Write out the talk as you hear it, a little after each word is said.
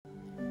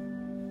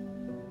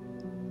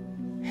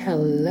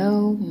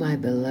Hello, my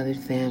beloved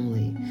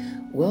family.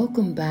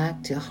 Welcome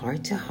back to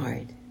Heart,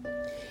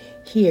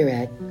 here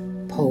at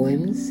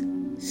Poems,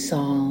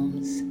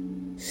 Psalms,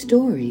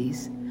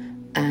 Stories,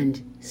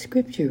 and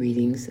Scripture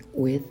Readings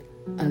with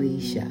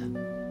Alicia.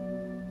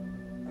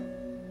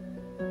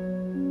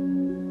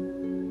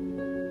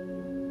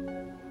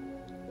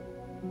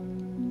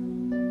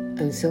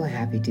 I'm so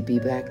happy to be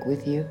back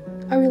with you.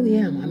 I really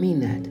am. I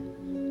mean that.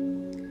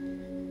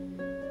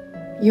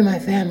 You're my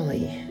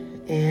family,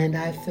 and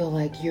I feel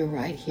like you're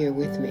right here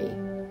with me.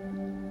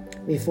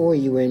 Before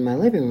you were in my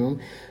living room,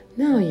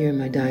 now you're in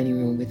my dining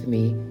room with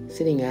me,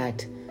 sitting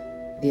at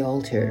the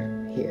altar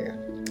here.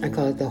 I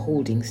call it the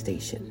holding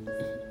station.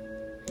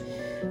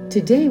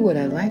 Today, what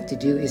I like to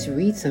do is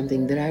read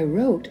something that I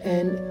wrote,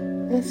 and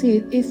let's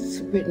see, it's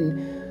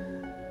written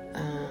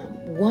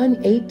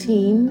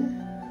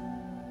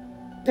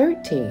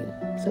 1/18/13.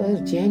 So it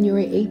was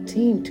January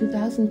 18,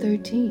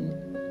 2013.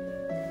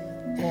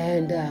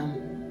 And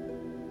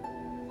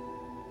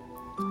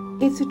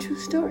it's a true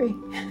story.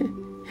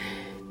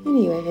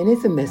 Anyway, and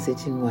it's a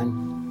message in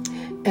one.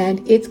 And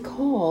it's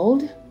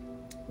called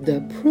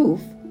The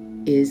Proof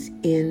is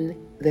in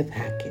the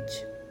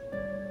Package.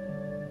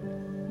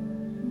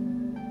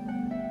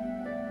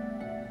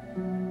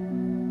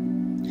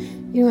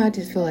 You know, I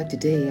just feel like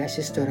today I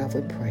should start off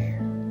with prayer.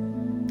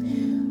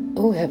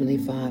 Oh, Heavenly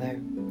Father,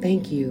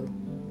 thank you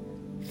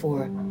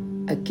for,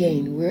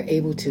 again, we're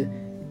able to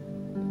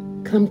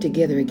come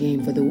together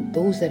again for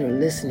those that are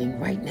listening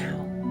right now.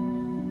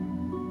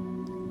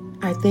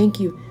 I thank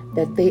you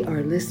that they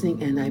are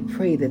listening, and I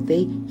pray that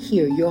they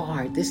hear your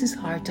heart. This is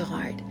heart to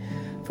heart,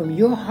 from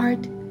your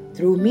heart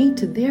through me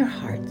to their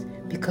hearts,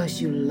 because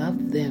you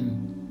love them.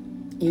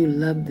 You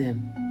love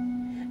them.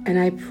 And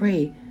I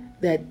pray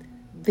that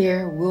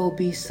there will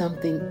be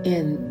something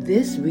in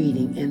this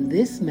reading, in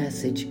this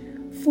message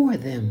for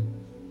them.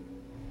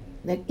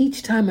 That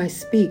each time I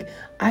speak,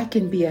 I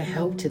can be a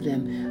help to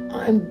them.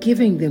 I'm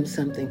giving them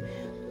something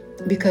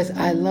because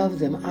I love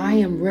them. I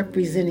am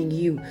representing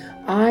you.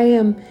 I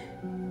am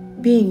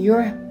being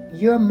your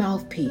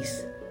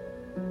mouthpiece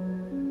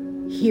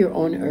here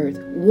on earth,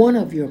 one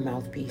of your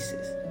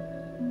mouthpieces.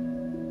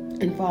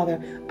 And Father,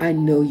 I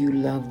know you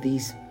love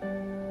these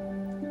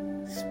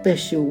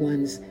special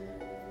ones.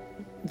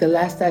 The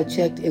last I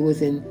checked, it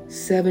was in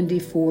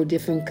 74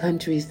 different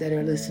countries that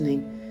are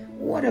listening.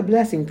 What a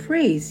blessing.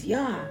 Praise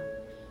Yah.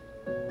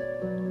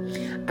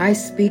 I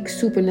speak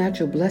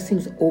supernatural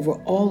blessings over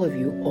all of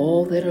you,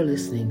 all that are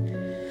listening,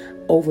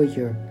 over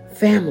your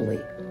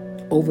family,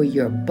 over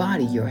your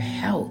body, your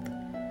health,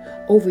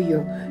 over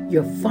your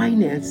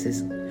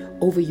finances,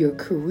 over your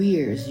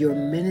careers, your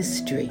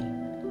ministry,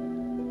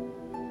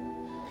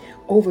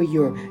 over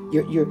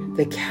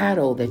the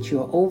cattle that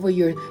you're over,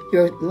 your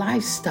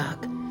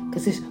livestock,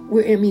 because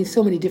we're in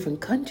so many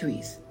different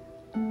countries,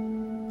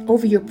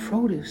 over your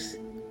produce.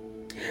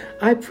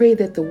 I pray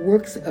that the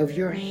works of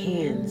your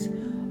hands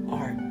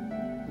are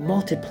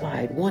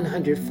multiplied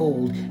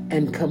 100-fold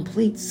and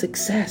complete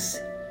success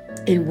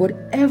in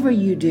whatever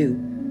you do,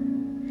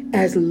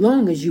 as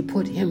long as you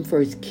put him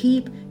first.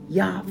 Keep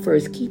Yah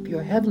first. Keep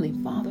your Heavenly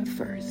Father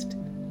first.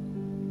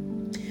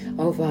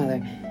 Oh,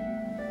 Father,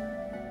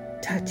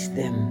 touch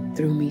them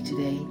through me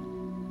today.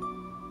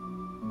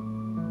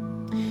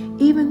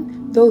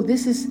 Even though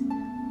this is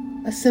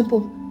a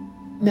simple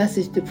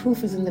message, the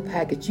proof is in the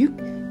package.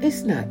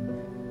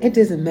 It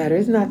doesn't matter.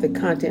 It's not the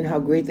content, how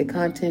great the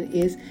content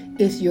is.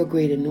 It's your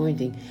great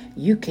anointing.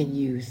 You can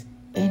use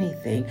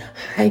anything.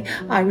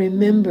 I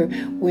remember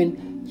when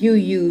you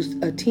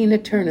used a Tina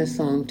Turner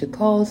song to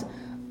cause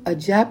a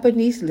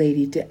Japanese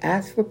lady to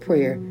ask for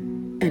prayer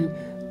and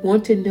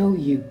want to know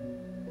you.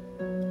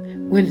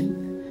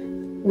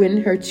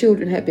 When her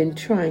children had been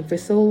trying for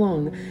so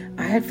long.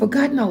 I had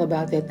forgotten all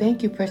about that.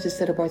 Thank you, precious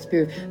set apart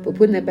spirit, for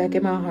putting that back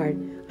in my heart.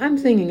 I'm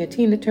singing a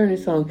Tina Turner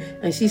song,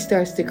 and she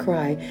starts to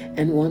cry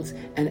and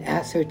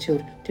asks her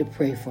children to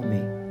pray for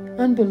me.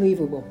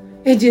 Unbelievable.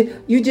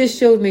 You just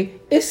showed me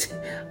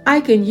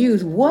I can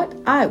use what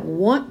I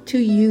want to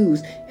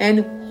use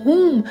and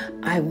whom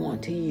I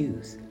want to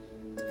use.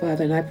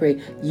 Father, and I pray,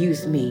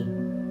 use me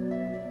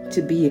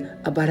to be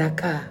a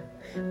barakah,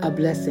 a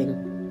blessing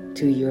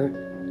to your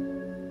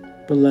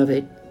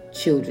beloved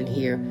children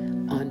here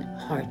on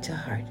Heart to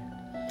Heart.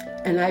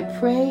 And I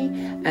pray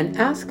and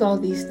ask all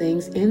these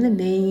things in the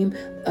name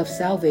of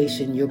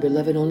salvation, your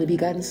beloved only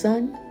begotten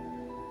Son,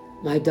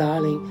 my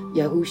darling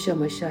Yahushua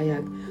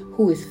Mashiach,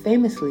 who is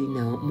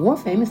more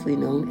famously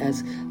known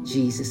as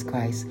Jesus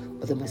Christ,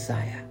 or the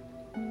Messiah.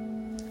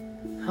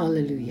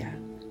 Hallelujah.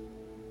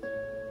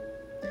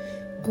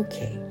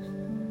 Okay.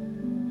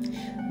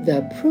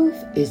 The proof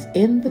is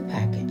in the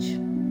package.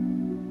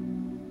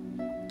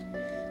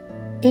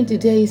 In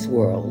today's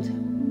world,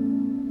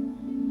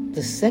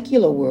 the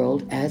secular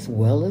world as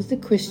well as the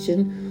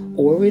Christian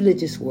or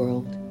religious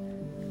world,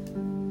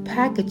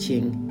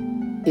 packaging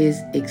is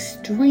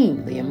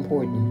extremely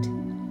important.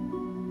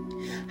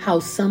 How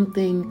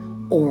something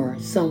or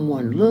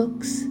someone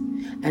looks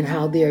and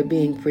how they're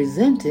being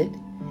presented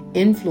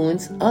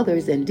influence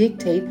others and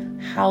dictate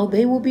how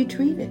they will be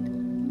treated.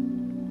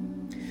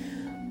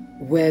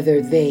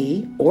 Whether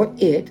they or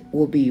it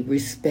will be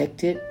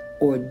respected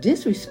or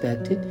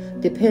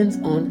disrespected depends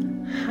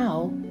on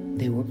how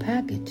they were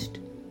packaged.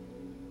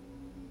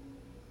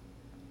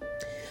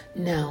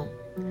 Now,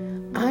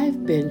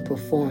 I've been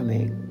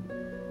performing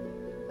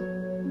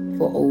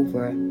for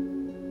over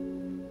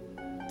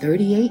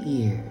 38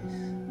 years,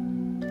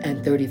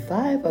 and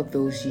 35 of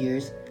those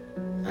years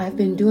I've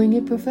been doing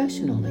it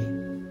professionally.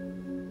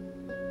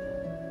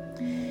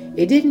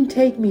 It didn't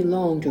take me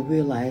long to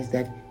realize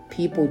that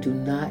people do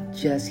not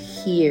just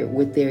hear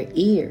with their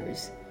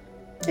ears.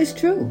 It's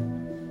true.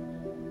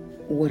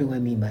 What do I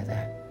mean by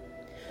that?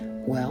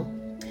 Well,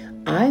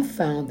 I've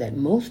found that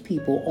most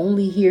people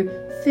only hear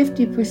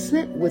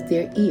 50% with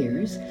their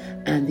ears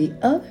and the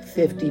other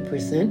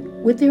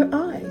 50% with their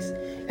eyes.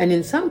 And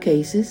in some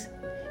cases,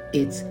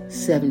 it's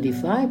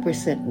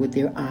 75% with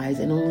their eyes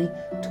and only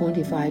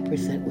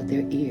 25% with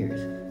their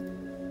ears.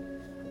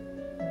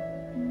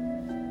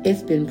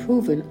 It's been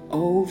proven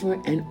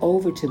over and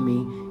over to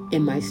me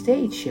in my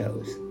stage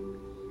shows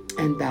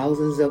and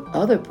thousands of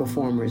other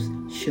performers'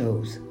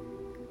 shows.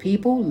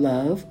 People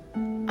love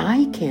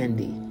eye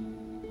candy,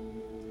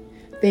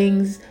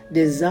 things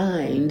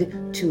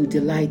designed to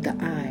delight the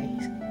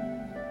eyes.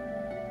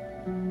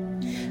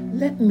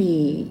 Let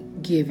me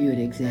give you an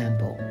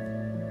example.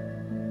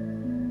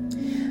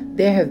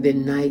 There have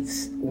been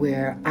nights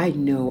where I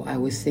know I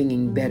was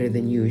singing better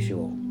than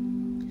usual.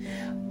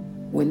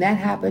 When that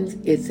happens,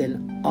 it's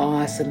an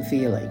awesome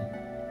feeling.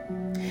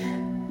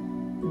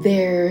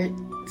 There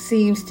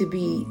seems to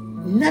be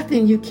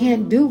nothing you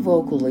can't do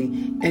vocally,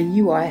 and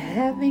you are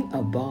having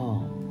a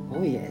ball.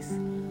 Oh, yes.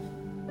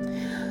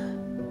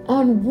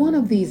 On one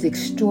of these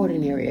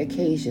extraordinary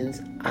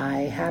occasions,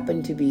 I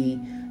happened to be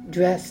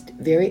dressed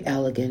very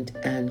elegant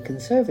and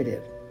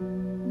conservative.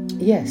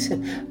 Yes,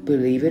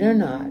 believe it or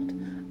not,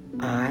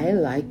 I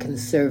like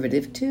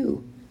conservative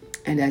too.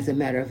 And as a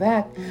matter of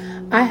fact,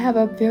 I have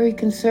a very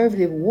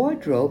conservative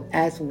wardrobe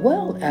as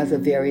well as a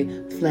very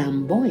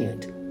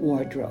flamboyant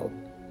wardrobe.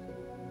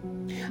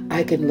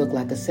 I can look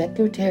like a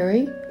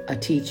secretary, a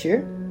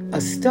teacher,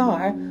 a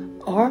star,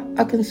 or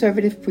a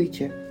conservative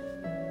preacher.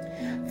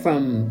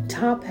 From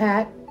top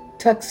hat,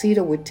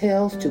 tuxedo with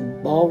tails, to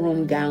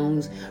ballroom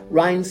gowns,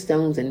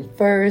 rhinestones and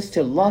furs,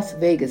 to Las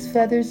Vegas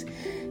feathers,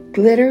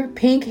 glitter,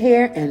 pink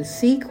hair, and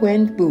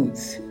sequined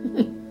boots.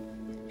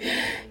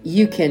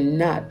 You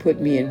cannot put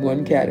me in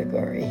one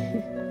category.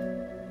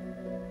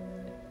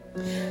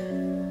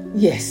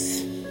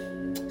 Yes.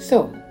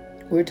 So,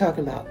 we're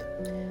talking about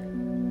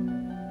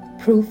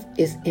proof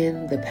is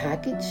in the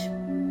package.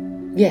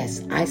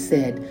 Yes, I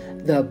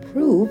said the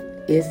proof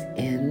is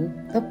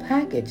in the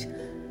package,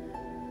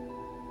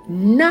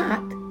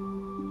 not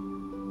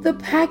the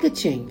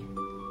packaging.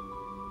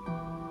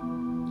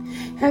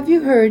 Have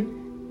you heard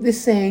this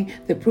saying,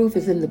 the proof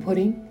is in the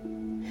pudding?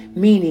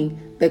 Meaning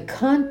the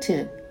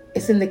content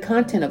is in the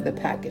content of the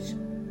package.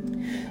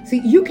 See,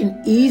 you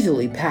can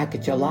easily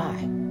package a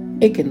lie.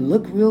 It can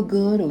look real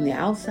good on the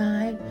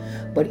outside,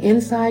 but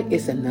inside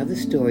it's another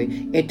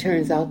story. It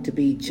turns out to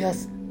be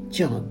just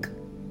junk.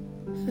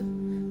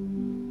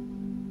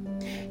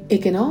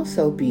 It can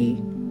also be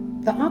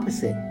the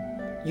opposite.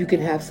 You can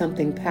have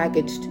something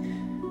packaged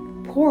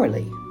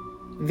poorly,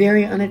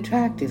 very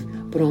unattractive,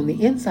 but on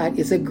the inside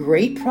it's a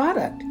great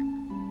product.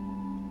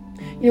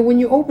 You know, when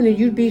you open it,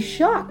 you'd be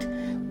shocked.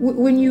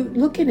 When you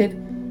look at it,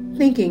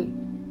 thinking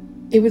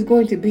it was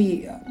going to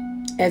be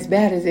as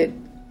bad as it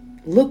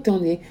looked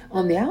on the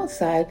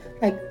outside,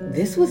 like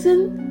this was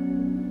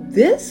in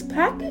this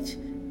package?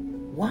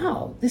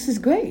 Wow, this is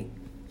great.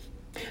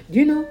 Do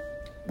you know,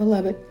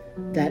 beloved,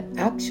 that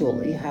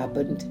actually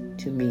happened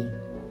to me.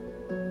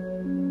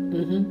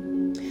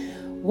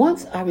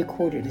 Once I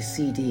recorded a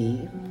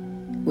CD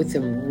with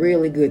some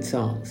really good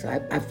songs.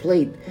 I've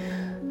played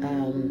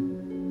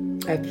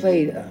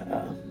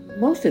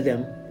most of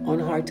them on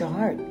Heart to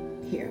Heart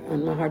here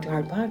on my Heart to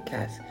Heart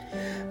podcast.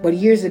 But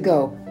years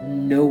ago,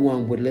 no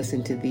one would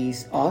listen to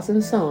these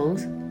awesome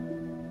songs.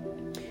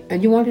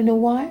 And you want to know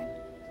why?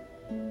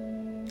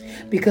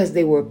 Because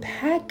they were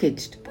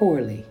packaged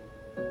poorly.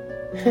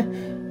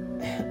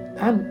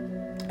 I'm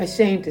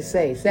ashamed to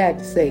say, sad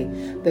to say,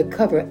 the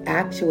cover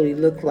actually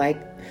looked like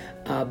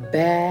a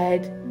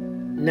bad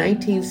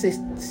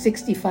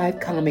 1965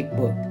 comic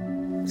book.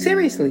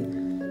 Seriously.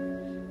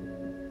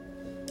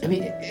 I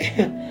mean,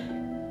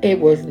 it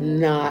was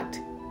not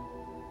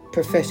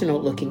professional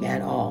looking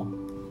at all.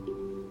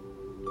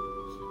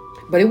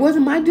 But it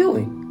wasn't my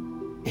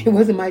doing. It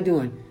wasn't my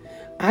doing.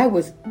 I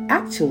was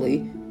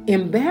actually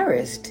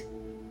embarrassed.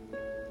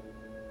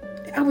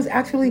 I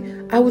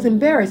was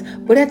embarrassed,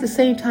 but at the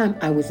same time,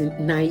 I was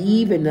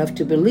naive enough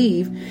to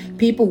believe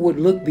people would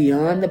look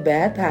beyond the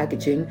bad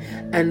packaging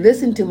and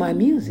listen to my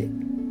music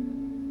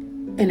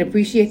and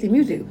appreciate the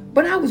music.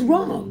 But I was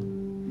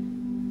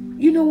wrong.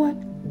 You know what?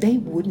 They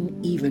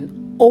wouldn't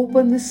even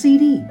open the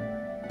CD.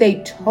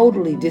 They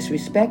totally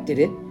disrespected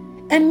it,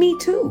 and me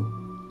too.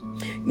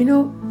 You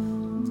know,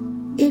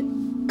 it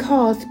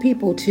caused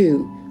people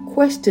to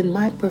questioned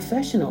my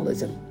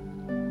professionalism.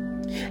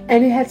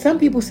 And it had some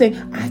people saying,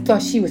 I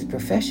thought she was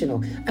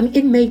professional. I mean,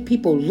 it made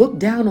people look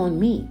down on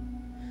me,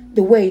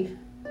 the way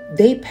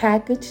they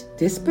packaged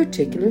this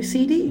particular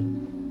CD.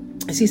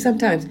 See,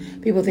 sometimes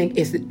people think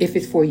if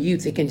it's for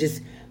youth, it can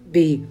just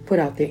be put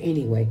out there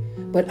anyway.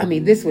 But I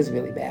mean, this was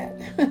really bad.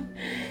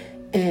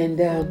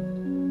 And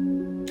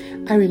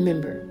I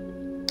remember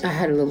I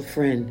had a little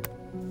friend.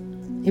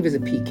 He was a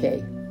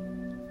PK.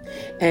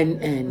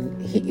 And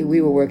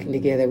we were working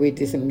together. We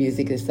did some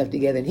music and stuff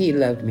together, and he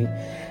loved me.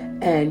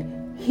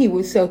 And he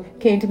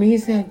came to me, he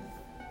said,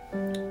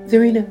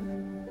 Zarina,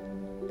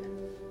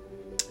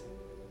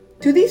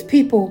 do these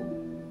people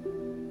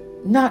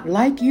not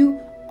like you,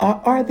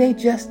 or are they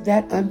just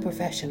that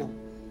unprofessional?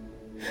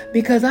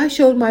 Because I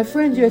showed my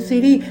friends your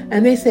CD,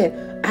 and they said,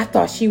 I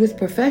thought she was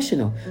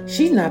professional.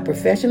 She's not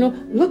professional.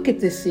 Look at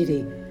this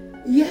CD.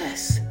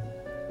 Yes.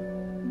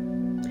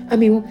 I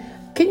mean,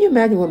 can you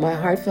imagine what my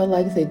heart felt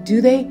like? I said,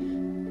 do they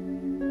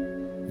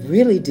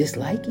really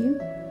dislike you?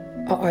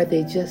 Or are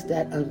they just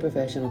that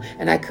unprofessional?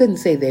 And I couldn't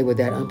say they were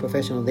that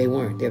unprofessional. They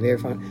weren't. They're very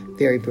fun,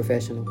 very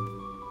professional.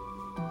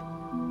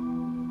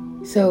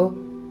 So,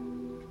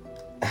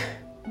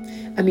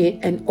 I mean,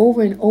 and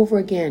over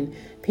again,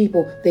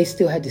 people, they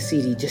still had the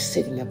CD just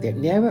sitting up there.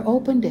 Never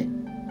opened it.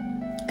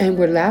 And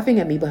were laughing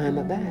at me behind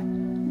my back.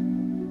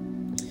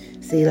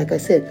 See, like I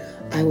said,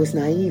 I was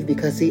naive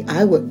because, see,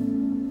 I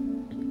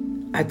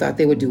thought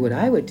they would do what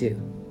I would do.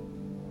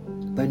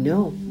 But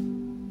no.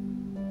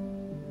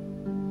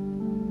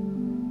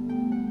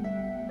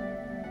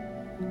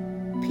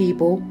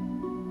 People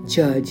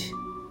judge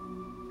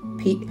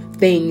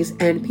things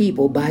and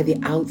people by the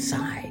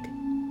outside.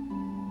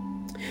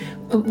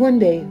 One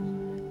day,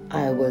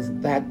 I was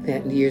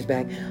years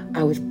back,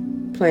 I was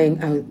playing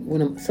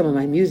some of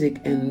my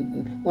music,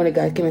 and one of the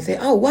guys came and said,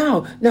 "Oh,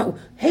 wow, no,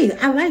 hey,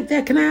 I like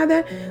that. Can I have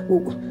that?"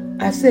 Well,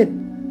 I said,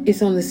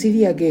 "It's on the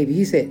CD I gave you."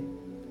 He said,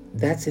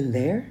 "That's in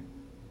there?"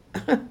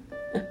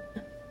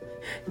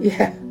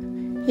 Yeah,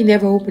 he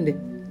never opened it.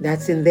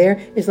 That's in there.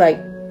 It's like,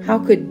 how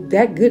could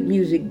that good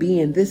music be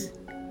in this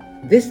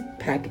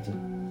packaging?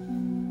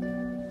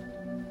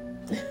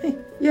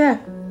 Yeah.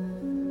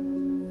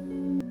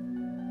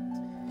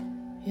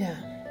 Yeah.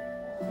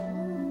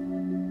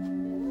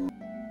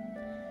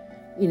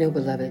 You know,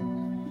 beloved,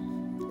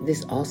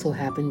 this also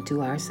happened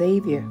to our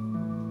Savior.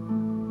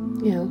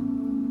 You know.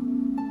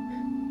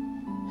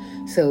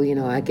 So, you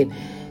know, I could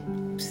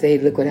say,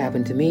 look what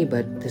happened to me,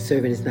 but the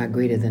servant is not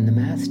greater than the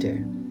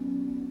master.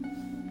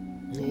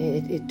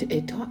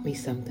 It taught me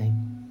something.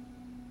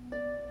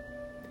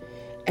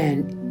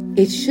 And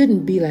it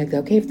shouldn't be like that.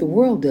 Okay, if the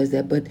world does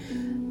that, but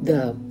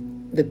the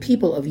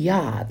people of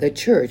Yah, the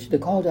church, the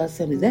called out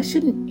assembly, that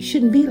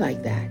shouldn't be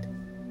like that.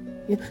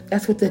 You know,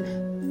 that's what the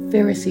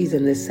Pharisees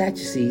and the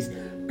Sadducees,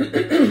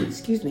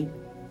 excuse me,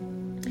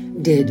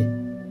 did.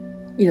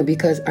 You know,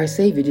 because our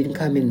Savior didn't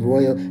come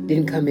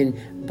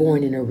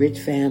born in a rich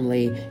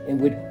family and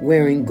with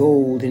wearing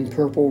gold and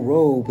purple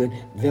robe and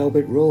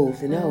velvet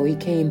robes. No, he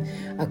came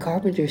a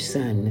carpenter's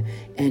son,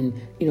 and,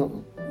 you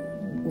know,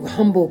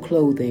 humble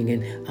clothing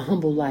and a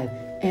humble life.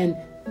 And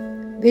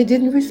they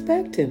didn't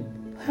respect him.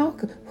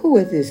 Who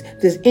is this?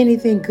 Does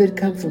anything good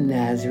come from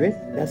Nazareth?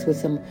 That's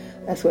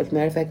what,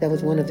 matter of fact, that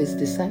was one of his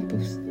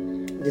disciples.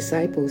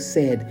 Disciples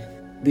said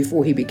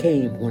before he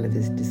became one of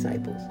his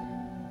disciples.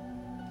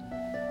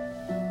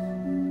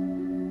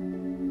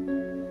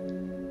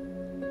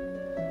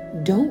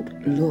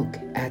 Don't look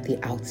at the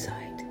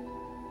outside.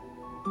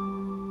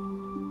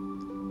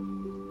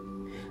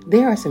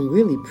 There are some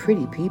really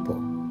pretty people,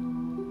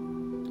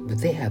 but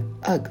they have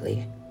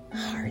ugly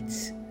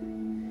hearts.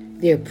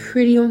 They're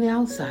pretty on the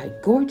outside,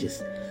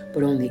 gorgeous,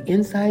 but on the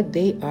inside,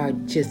 they are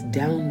just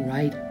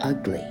downright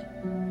ugly.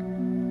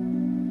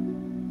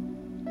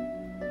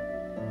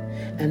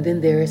 And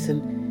then there are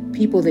some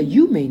people that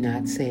you may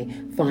not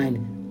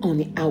find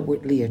only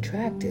outwardly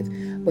attractive,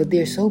 but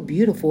they're so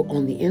beautiful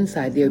on the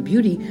inside. Their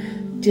beauty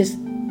just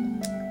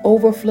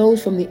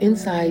overflows from the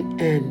inside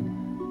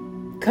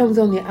and comes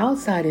on the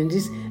outside, and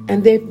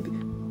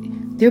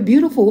they're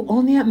beautiful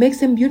makes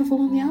them beautiful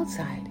on the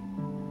outside.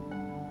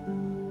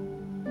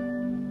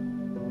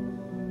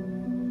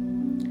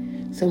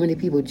 So many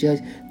people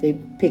they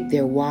pick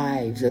their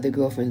wives or their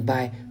girlfriends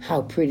by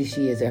how pretty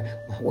she is or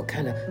what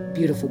kind of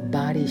beautiful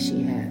body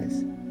she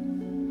has.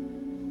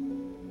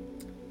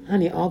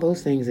 Honey, all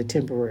those things are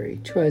temporary.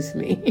 Trust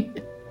me.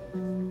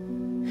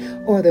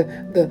 Or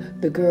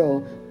the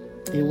girl,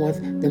 wants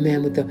the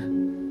man with the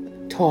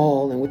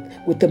tall and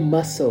with the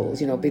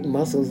muscles, big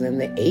muscles,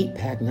 and the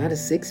 8-pack, not a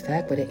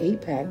 6-pack, but an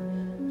 8-pack.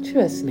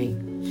 Trust me.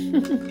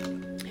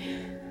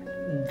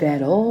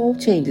 That all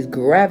changes.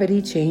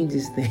 Gravity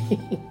changes things.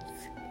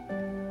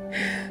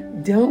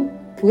 Don't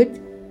put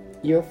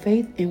your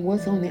faith in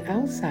what's on the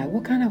outside.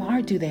 What kind of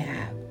heart do they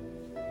have?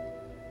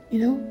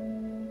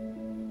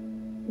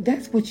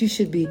 That's what you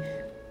should be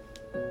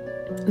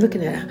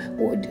looking at.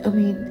 I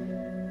mean,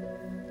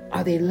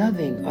 are they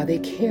loving? Are they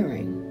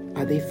caring?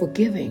 Are they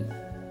forgiving?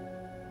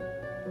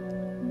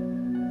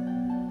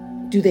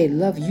 Do they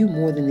love you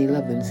more than they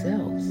love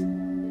themselves?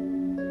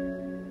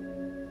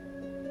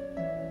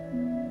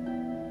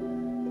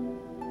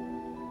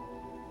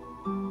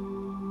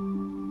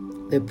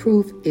 The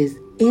proof is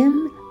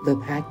in the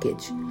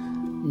package,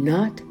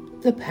 not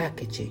the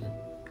packaging.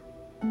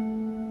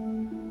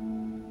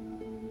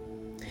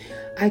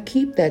 I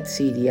keep that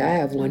CD. I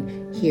have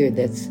one here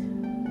that's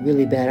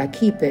really bad. I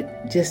keep it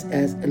just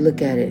as I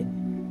look at it.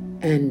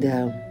 And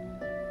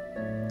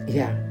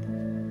yeah,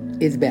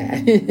 it's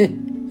bad.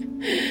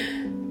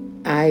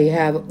 I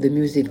have the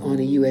music on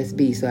a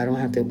USB, so I don't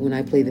have to, when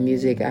I play the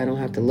music, I don't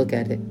have to look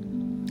at it,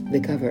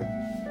 the cover.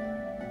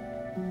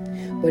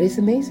 But it's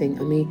amazing.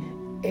 I mean,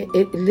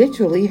 it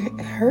literally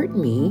hurt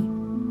me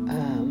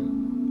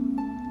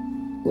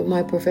with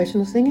my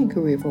professional singing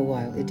career for a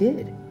while. It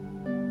did.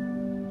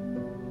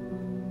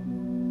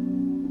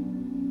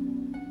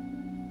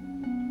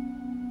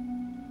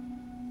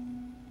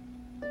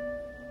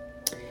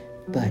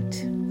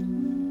 But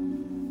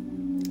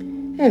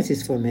that's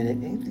just for a minute.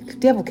 The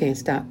devil can't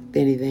stop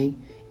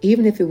anything.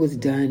 Even if it was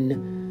done,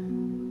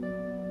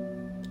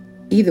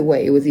 either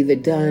way, it was either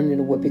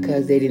done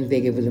because they didn't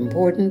think it was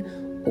important,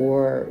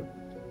 or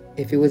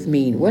if it was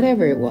mean,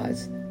 whatever it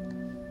was,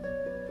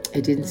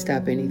 it didn't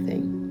stop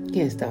anything. You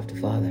can't stop the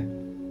Father.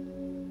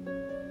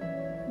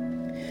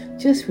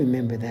 Just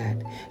remember that.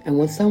 And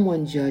when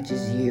someone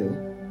judges you,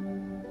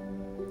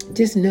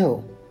 just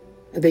know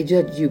they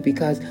judge you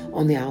because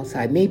on the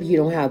outside, maybe you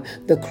don't have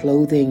the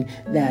clothing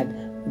that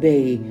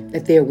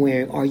they're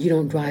wearing, or you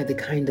don't drive the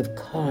kind of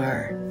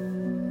car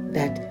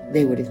that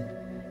they would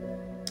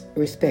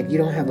respect. You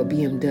don't have a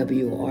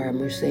BMW or a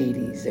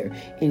Mercedes or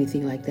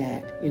anything like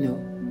that,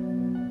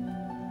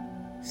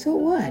 So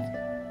what?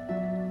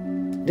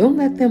 Don't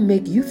let them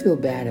make you feel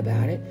bad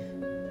about it.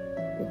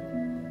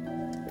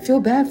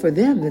 Feel bad for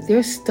them that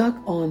they're stuck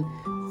on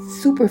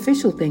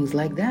superficial things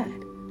like that.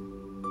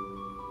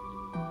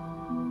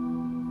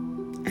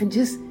 And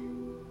just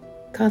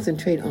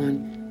concentrate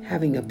on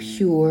having a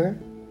pure,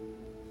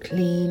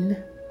 clean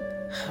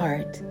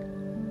heart.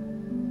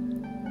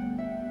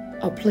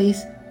 A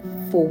place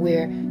for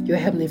where your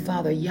Heavenly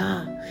Father,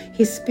 Yah,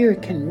 His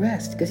Spirit can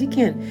rest, because He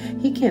can't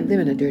live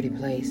in a dirty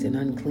place, an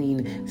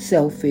unclean,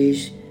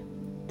 selfish,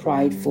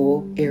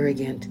 prideful,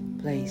 arrogant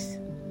place.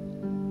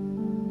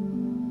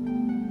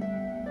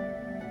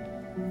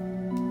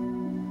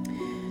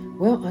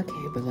 Well,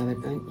 okay, beloved,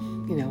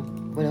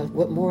 what else?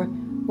 What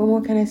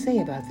more can I say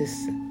about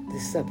this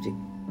subject?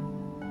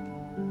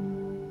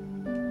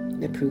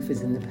 The proof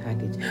is in the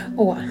package.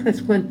 Oh,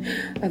 that's one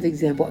other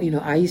example.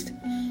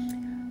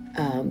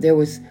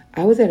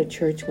 I was at a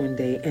church one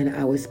day and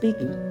I was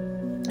speaking.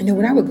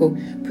 When I would go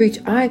preach,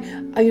 I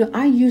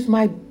use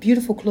my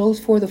beautiful clothes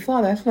for the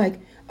Father. I was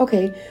like,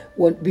 okay,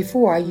 well,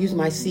 before I used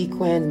my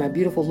sequin, my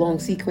beautiful long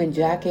sequin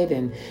jacket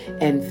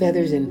and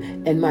feathers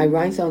and my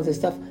rhinestones and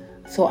stuff.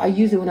 So I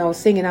used it when I was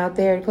singing out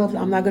there at clubs.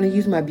 I'm not going to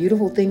use my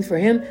beautiful things for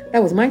Him.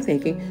 That was my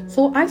thinking.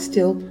 So I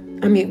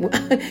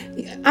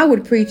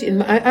would preach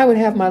and I would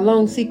have my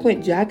long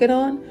sequin jacket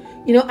on.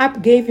 I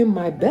gave Him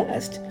my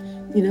best,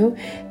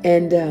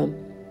 and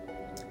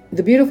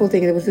the beautiful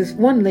thing, there was this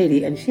one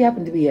lady, and she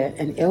happened to be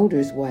an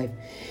elder's wife.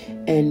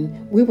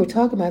 And we were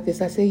talking about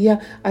this. I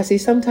say,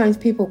 sometimes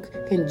people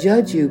can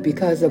judge you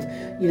because of,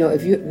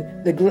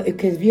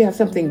 if you have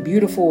something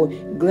beautiful,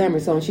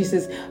 glamorous on. She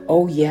says,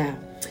 oh yeah,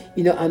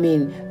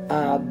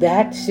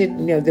 that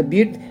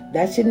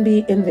that shouldn't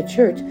be in the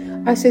church.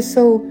 I said,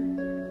 so,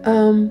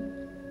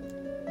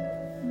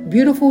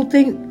 beautiful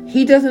thing,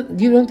 you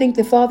don't think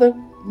the Father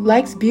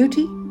likes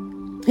beauty?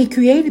 He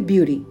created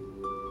beauty.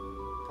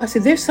 I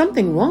said, there's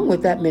something wrong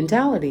with that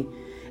mentality.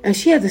 And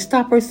she had to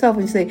stop herself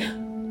and say,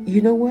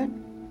 you know what?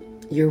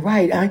 You're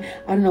right. I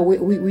don't know.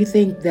 We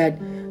think that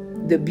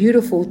the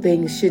beautiful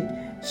things should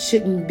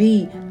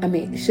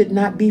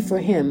not be for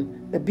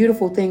Him. The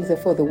beautiful things are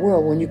for the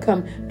world. When you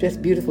come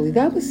dressed beautifully,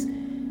 I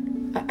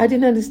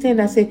didn't understand.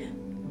 I said,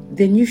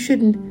 then you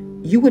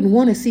wouldn't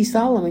want to see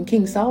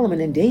King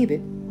Solomon and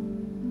David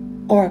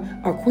or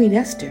Queen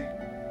Esther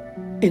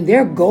in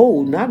their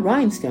gold, not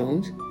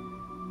rhinestones.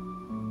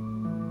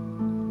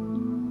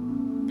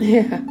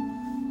 Yeah.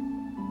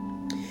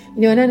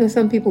 And I know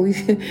some people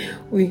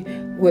we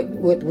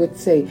would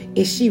say,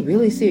 is she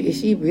really serious?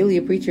 Is she really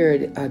a preacher?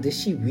 Does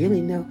she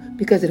really know?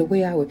 Because of the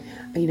way I would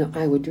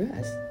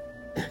dress.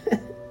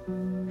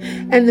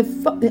 And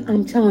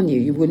I'm telling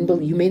you,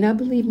 you may not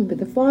believe me, but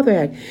the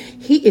Father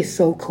He is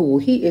so cool.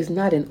 He is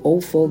not an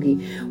old fogey.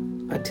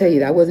 I tell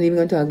you, I wasn't even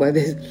going to talk about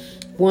this.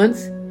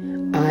 Once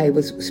I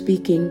was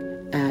speaking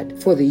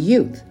for the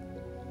youth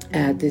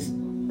at this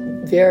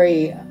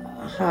very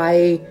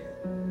high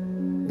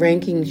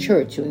ranking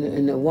church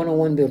in the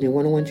 101 building,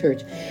 101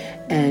 church,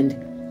 and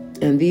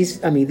these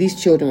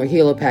children were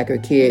Hewlett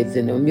Packard kids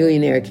and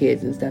millionaire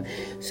kids and stuff.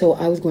 So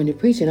I was going to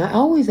preach, and I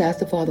always asked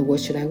the Father,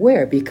 what should I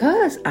wear?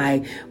 Because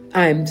I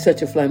was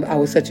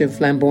such a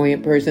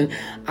flamboyant person.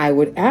 I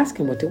would ask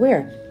Him what to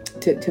wear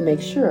to make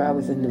sure I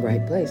was in the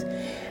right place.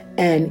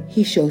 And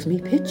He shows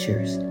me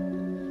pictures.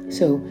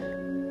 So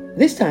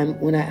this time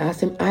when I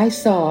asked Him, I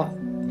saw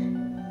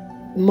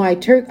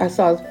I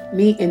saw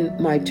me in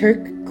my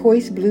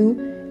turquoise blue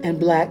and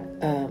black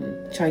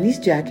Chinese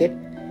jacket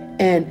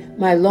and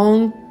my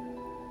long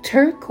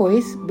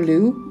turquoise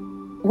blue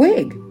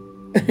wig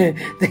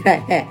that I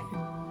had.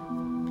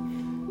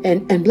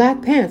 And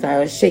black pants. I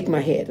would shake my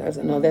head. I was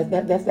like, no,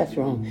 that's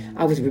wrong.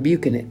 I was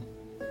rebuking it.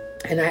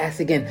 And I asked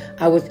again.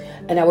 I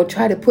would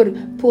try to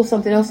pull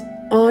something else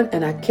on,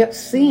 and I kept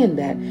seeing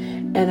that,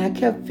 and I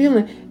kept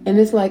feeling, and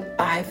it's like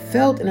I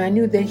felt, and I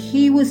knew that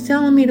he was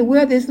telling me to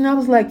wear this, and I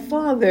was like,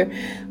 Father,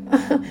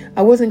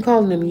 I wasn't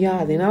calling him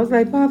Yah then. I was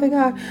like, Father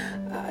God,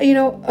 I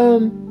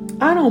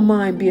don't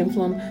mind being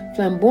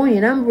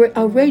flamboyant. I'm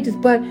outrageous,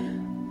 but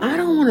I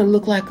don't want to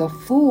look like a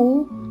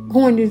fool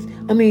going to.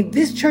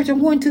 This church. I'm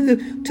going to the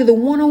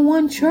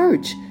 101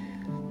 church.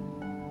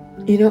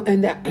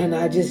 And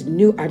I just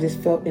knew. I just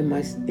felt in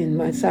my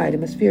side, in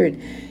my spirit,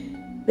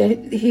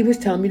 that he was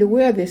telling me to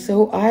wear this.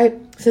 So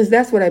since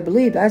that's what I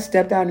believed, I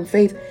stepped out in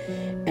faith,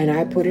 and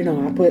I put it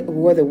on.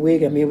 Wore the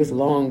wig. It was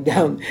long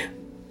down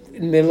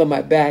in the middle of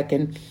my back,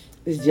 and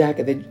this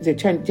jacket, the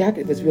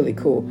jacket was really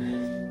cool.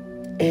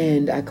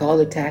 And I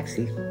called a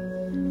taxi.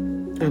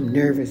 I'm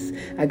nervous.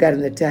 I got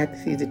in the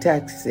taxi. The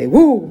taxi said,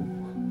 "Woo!"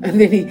 And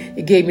then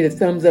he gave me the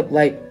thumbs up,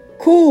 like,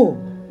 "Cool."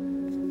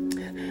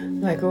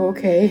 I'm like, oh,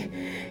 okay.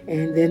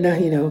 And then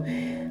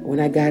when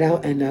I got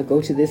out and I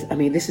go to this,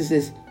 this is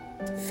this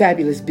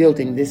fabulous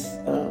building. This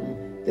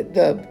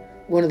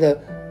one of the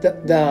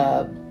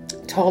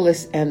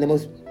tallest and the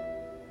most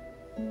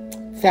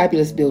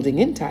fabulous building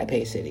in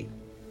Taipei City,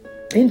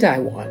 in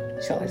Taiwan,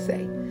 shall I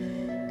say.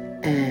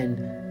 And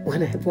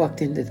when I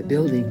walked into the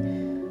building,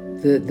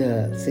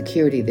 the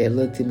security there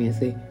looked at me and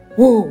said,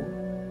 "Whoa!"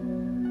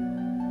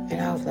 And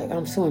I was like,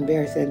 I'm so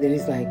embarrassed. And then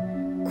he's like,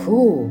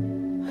 "Cool."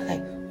 I was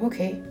like,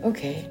 okay.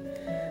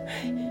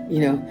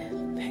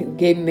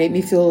 Made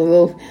me feel a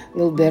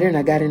little better. And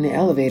I got in the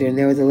elevator, and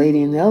there was a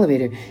lady in the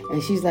elevator,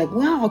 and she's like,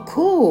 "Wow,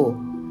 cool,"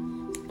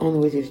 on the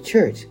way to the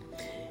church.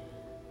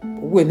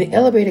 When the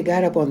elevator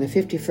got up on the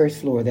 51st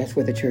floor, that's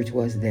where the church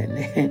was then,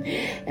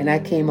 and I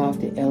came off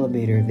the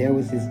elevator, there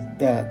was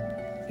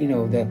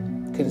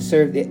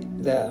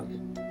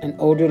an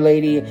older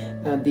lady,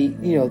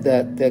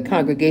 the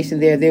congregation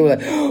there, they were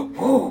like,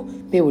 whoa,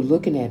 they were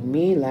looking at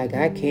me like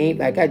I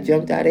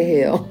jumped out of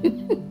hell.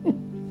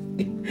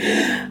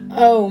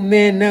 Oh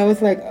man, and I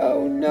was like,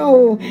 oh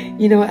no,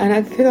 and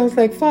I was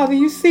like, Father,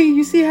 you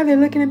see how they're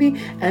looking at me?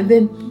 And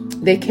then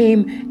they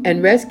came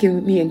and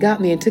rescued me and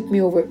got me and took me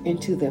over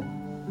into the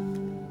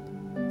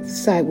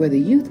side where the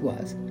youth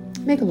was.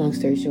 Make a long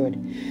story short,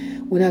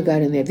 when I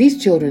got in there, these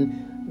children,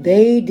 if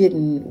they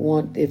didn't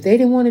want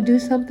to do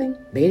something,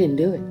 they didn't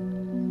do it.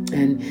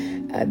 And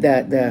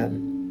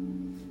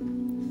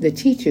the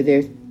teacher,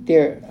 their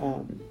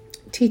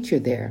teacher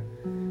there,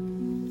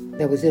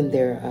 that was in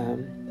their,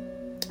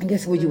 I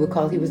guess what you would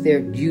call, he was their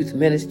youth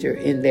minister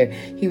in there.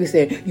 He was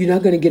saying, "You're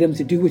not going to get them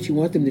to do what you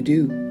want them to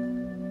do."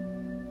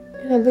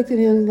 And I looked at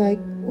him like,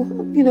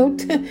 well,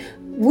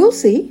 we'll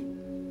see.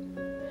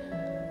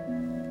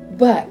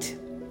 But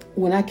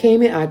when I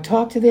came in, I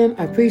talked to them,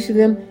 I preached to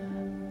them.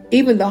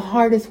 Even the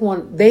hardest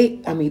one, they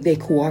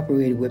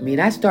cooperated with me.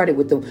 And I started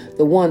with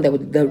the one that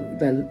was the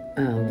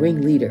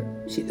ringleader.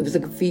 It was a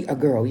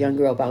girl, young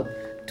girl, about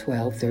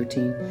 12,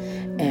 13.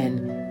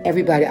 And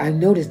everybody, I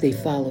noticed they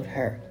followed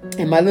her.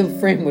 And my little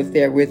friend was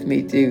there with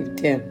me too,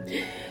 Tim.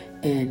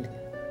 And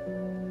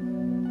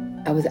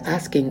I was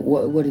asking,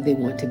 what did they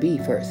want to be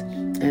first?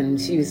 And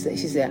she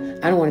said,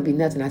 "I don't want to be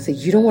nothing." I said,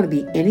 "You don't want to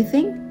be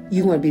anything?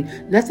 You want to be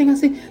nothing?" I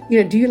said,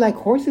 "Do you like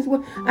horses?"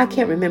 Well, I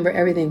can't remember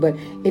everything, but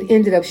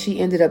she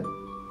ended up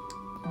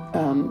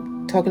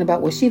talking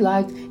about what she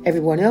liked.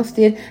 Everyone else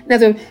did.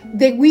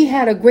 We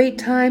had a great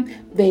time.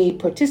 They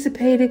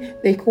participated.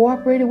 They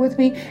cooperated with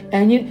me.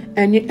 And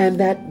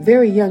that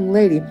very young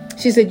lady,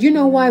 she said, "You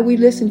know why we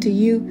listened to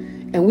you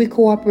and we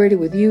cooperated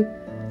with you?"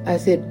 I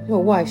said,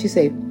 "Well, why?" She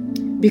said,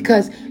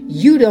 "Because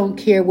you don't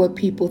care what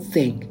people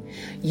think.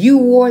 You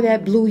wore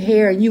that blue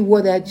hair and you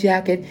wore that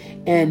jacket,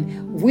 and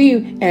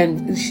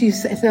she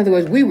said, in other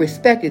words, we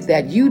respected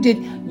that. You did,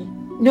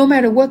 no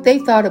matter what they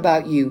thought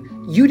about you,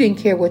 you didn't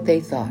care what they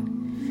thought."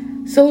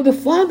 So the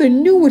Father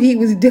knew what he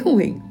was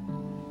doing.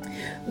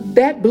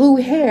 That blue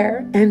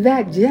hair and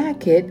that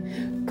jacket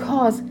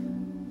caused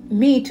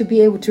me to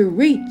be able to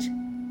reach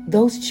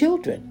those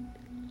children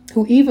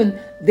who even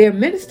their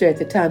minister at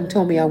the time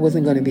told me I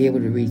wasn't going to be able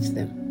to reach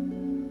them.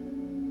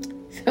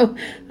 So,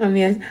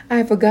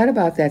 I forgot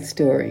about that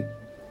story.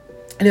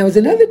 And there was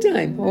another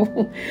time,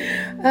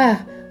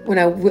 when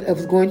I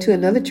was going to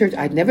another church.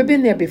 I'd never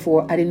been there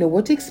before. I didn't know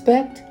what to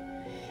expect.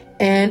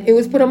 And it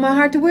was put on my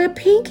heart to wear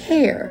pink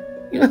hair.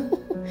 I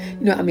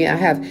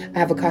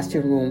have a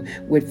costume room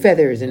with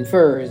feathers and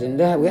furs and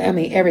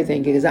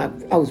everything, because I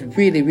was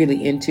really,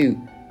 really into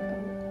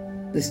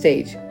the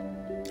stage.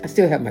 I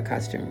still have my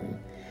costume room.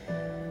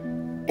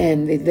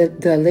 And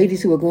the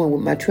ladies who were going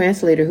with my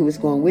translator, who was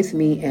going with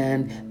me,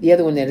 and the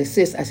other one that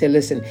assists, I said,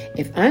 "Listen,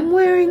 if I'm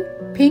wearing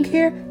pink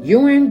hair, you're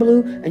wearing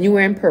blue, and you're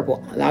wearing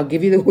purple, I'll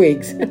give you the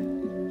wigs."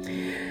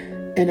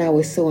 And I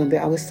was so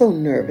embarrassed. I was so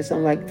nervous.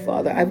 I'm like,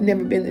 Father, I've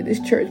never been to this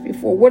church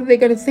before. What are they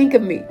going to think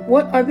of me?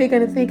 What are they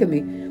going to think of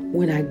me?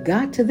 When I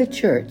got to the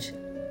church,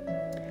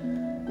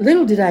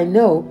 little did I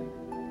know,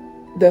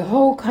 the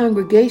whole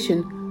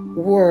congregation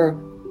were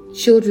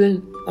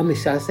children,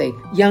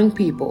 young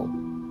people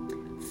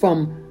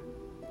from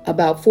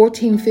about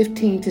 14,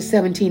 15 to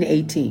 17,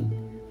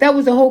 18. That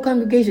was the whole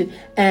congregation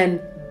and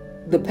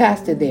the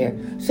pastor there.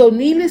 So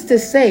needless to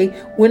say,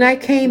 when I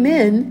came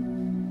in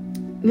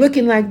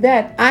looking like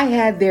that, I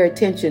had their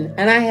attention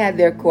and I had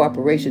their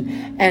cooperation.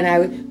 And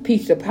I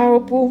preached a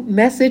powerful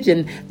message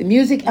and the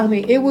music. I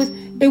mean, it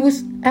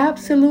was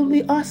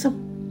absolutely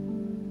awesome.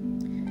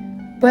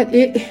 But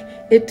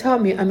it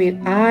taught me,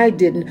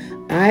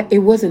 it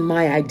wasn't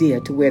my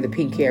idea to wear the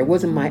pink hair. It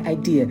wasn't my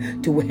idea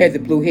to wear the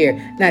blue hair.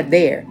 Not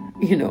there,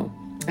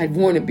 I'd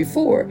worn it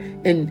before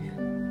and,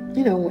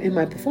 in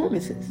my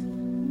performances.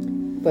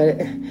 But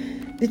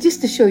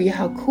just to show you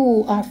how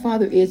cool our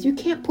Father is, you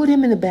can't put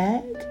him in a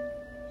bag.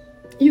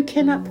 You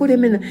cannot put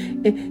him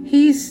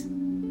he's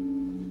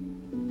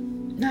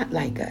not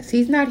like us.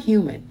 He's not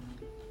human.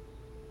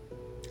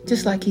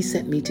 Just like he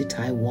sent me to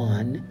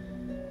Taiwan.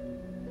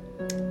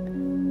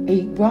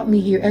 He brought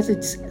me here as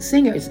a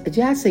singer, a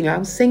jazz singer. I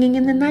was singing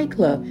in the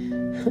nightclub.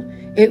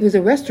 It was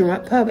a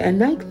restaurant, pub, and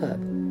nightclub.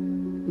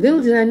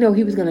 Little did I know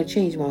he was going to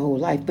change my whole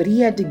life, but he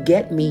had to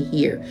get me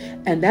here.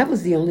 And that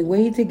was the only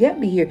way to get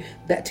me here,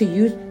 that to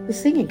use the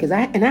singing, because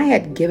I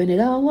had given it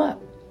all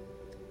up.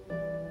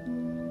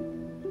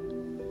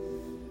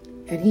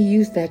 And he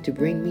used that to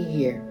bring me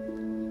here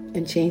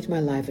and change my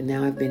life. And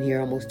now I've been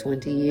here almost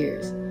 20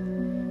 years.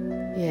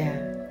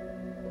 Yeah.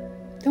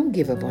 Don't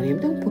give up on him.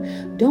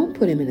 Don't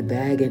put him in a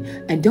bag,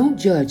 and don't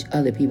judge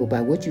other people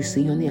by what you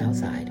see on the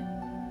outside.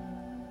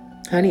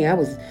 Honey, I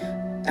was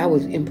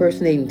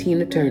impersonating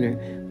Tina Turner,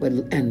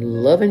 and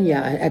loving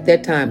at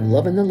that time,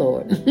 loving the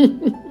Lord.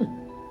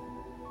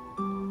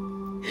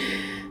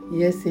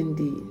 Yes,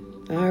 indeed.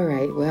 All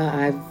right. Well,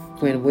 I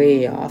went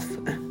way off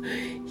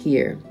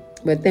here.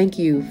 But thank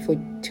you for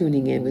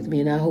tuning in with me,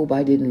 and I hope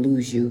I didn't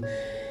lose you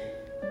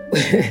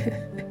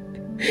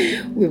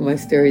with my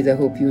stories. I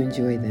hope you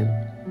enjoy them.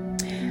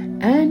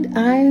 And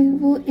I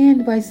will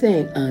end by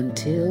saying,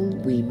 until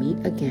we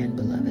meet again,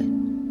 beloved.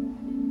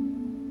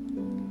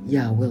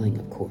 Yah willing,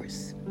 of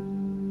course.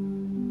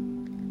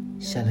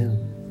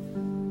 Shalom.